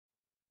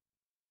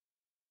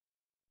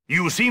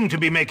You seem to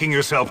be making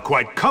yourself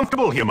quite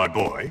comfortable here, my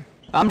boy.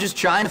 I'm just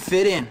trying to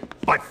fit in.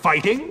 By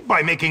fighting?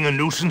 By making a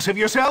nuisance of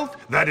yourself?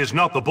 That is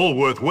not the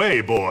Bullworth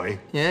way, boy.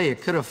 Yeah, you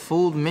could have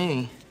fooled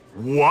me.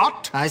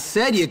 What? I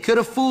said you could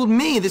have fooled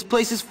me. This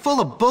place is full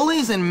of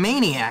bullies and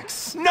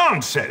maniacs.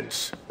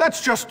 Nonsense!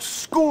 That's just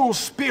school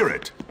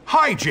spirit.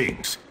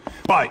 Hijinks.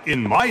 Why,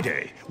 in my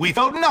day, we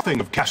felt nothing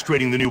of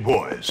castrating the new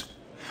boys.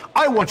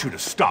 I want you to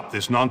stop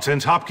this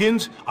nonsense,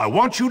 Hopkins. I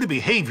want you to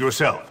behave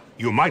yourself.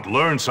 You might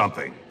learn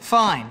something.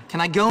 Fine.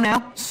 Can I go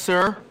now,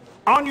 sir?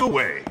 On your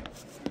way.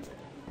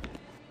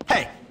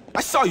 Hey,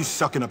 I saw you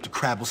sucking up to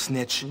Crabble,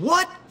 snitch.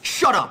 What?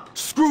 Shut up.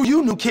 Screw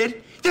you, new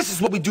kid. This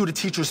is what we do to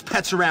teachers'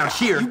 pets around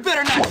here. You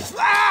better not.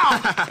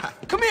 Ow!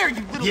 Come here,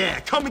 you little... Yeah,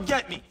 come and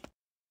get me.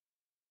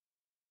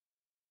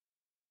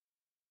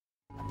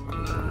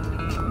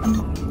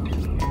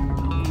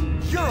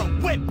 You're a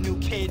whip, new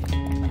kid.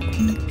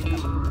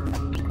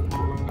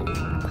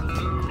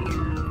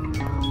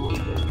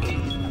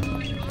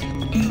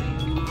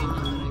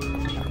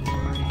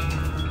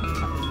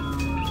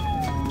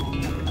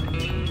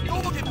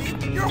 Don't look at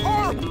me. You're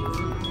horrible.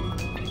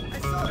 I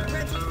saw the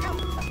Reds was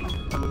coming.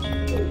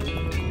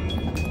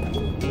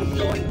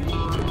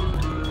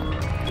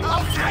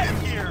 I'll get him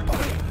here.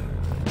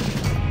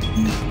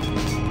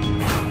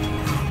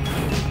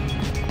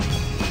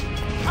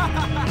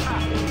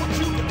 What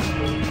you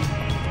doing?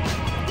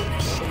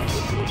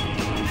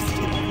 This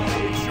kid will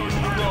make sure you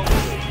roll.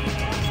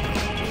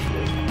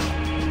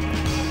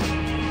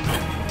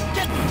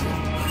 Get him!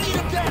 Beat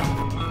him down!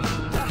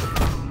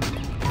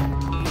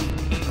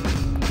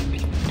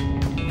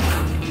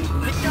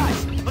 Hey guys,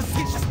 let's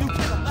teach this new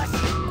kid a lesson.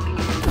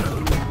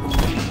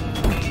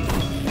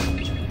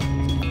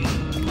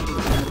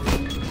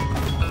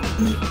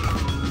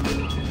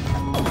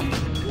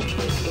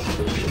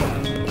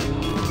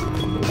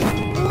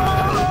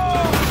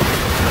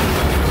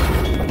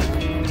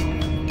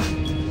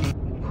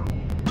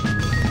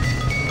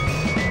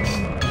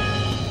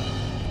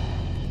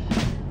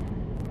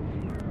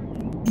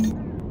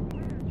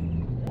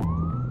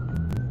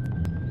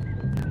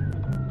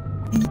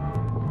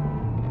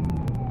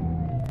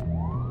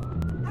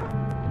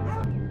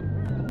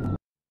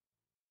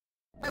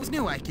 I always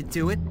knew I could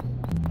do it.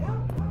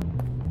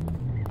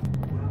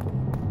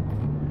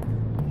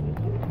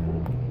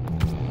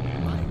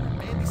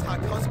 Andy's hot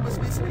cousin was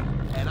missing,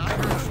 and I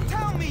heard you.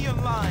 Tell me you're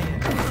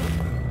lying.